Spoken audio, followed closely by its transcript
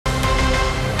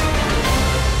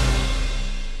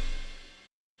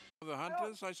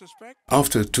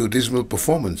After two dismal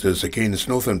performances against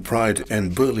Northern Pride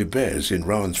and Burleigh Bears in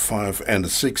rounds 5 and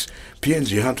 6,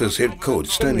 PNG Hunters head coach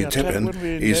Stanley Teppen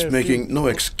is making no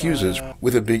excuses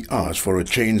with a big ask for a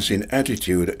change in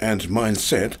attitude and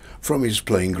mindset from his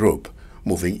playing group,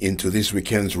 moving into this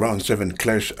weekend's round 7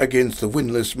 clash against the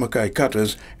winless Mackay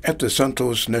Cutters at the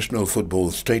Santos National Football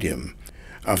Stadium.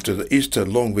 After the Easter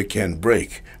long weekend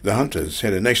break, the Hunters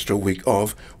had an extra week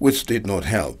off, which did not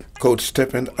help. Coach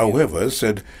Teppen, however,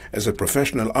 said as a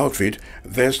professional outfit,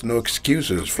 there's no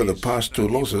excuses for the past two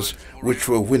losses, which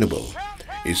were winnable.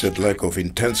 He said lack of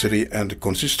intensity and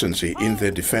consistency in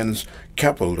their defense,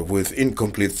 coupled with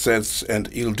incomplete sets and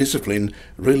ill discipline,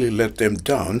 really let them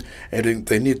down, adding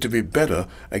they need to be better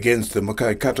against the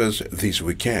Mackay Cutters this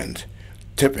weekend.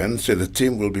 Teppen said the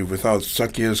team will be without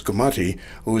Sakias Komati,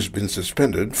 who has been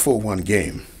suspended for one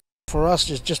game. For us,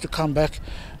 it's just to come back,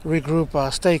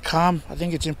 regroup, stay calm. I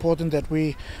think it's important that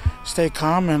we stay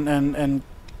calm and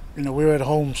you know, we're at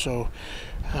home, so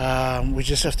we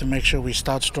just have to make sure we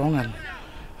start strong.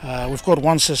 And we've got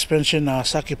one suspension,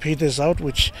 Saki Peters out,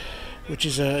 which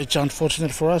is it's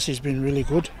unfortunate for us. He's been really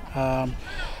good,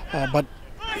 but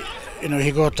you know,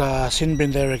 he got sin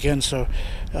bin there again, so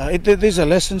these are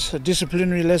lessons,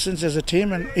 disciplinary lessons as a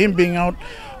team, and him being out,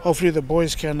 hopefully the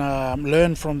boys can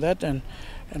learn from that, and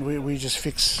we just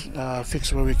fix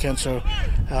where we can. So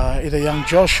either young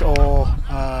Josh or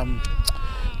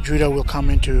Judah will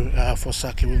come into for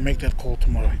Saki. We'll make that call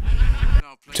tomorrow.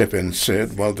 Teppen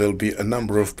said while there'll be a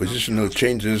number of positional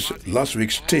changes, last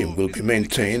week's team will be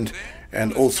maintained,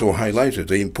 and also highlighted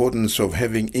the importance of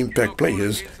having impact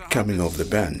players coming off the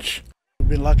bench.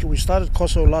 We've been lucky. We started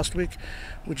Koso last week.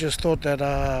 We just thought that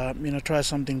you know, try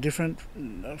something different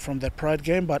from that Pride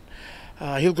game, but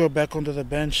he'll go back onto the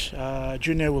bench.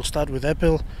 Junior will start with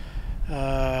Epil,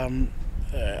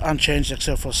 unchanged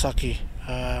except for Saki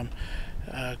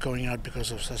going out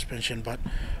because of suspension. But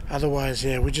otherwise,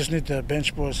 yeah, we just need the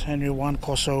bench boys: Henry Wan,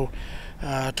 Koso,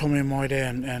 Tommy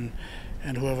Moide,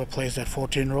 and whoever plays that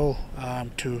 14 role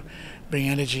to bring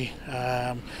energy.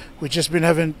 We've just been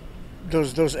having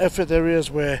those effort areas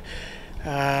where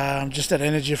just that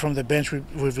energy from the bench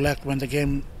we've lacked when the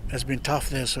game has been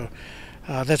tough there. So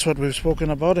that's what we've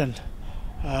spoken about, and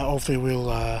hopefully we'll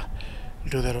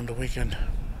do that on the weekend.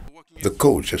 The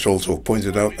coach has also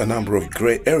pointed out a number of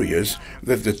grey areas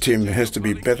that the team has to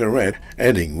be better at,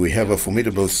 adding we have a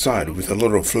formidable side with a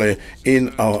lot of flair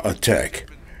in our attack.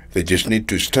 They just need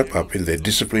to step up in their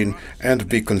discipline and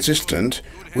be consistent,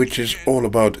 which is all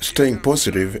about staying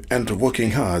positive and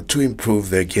working hard to improve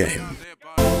their game.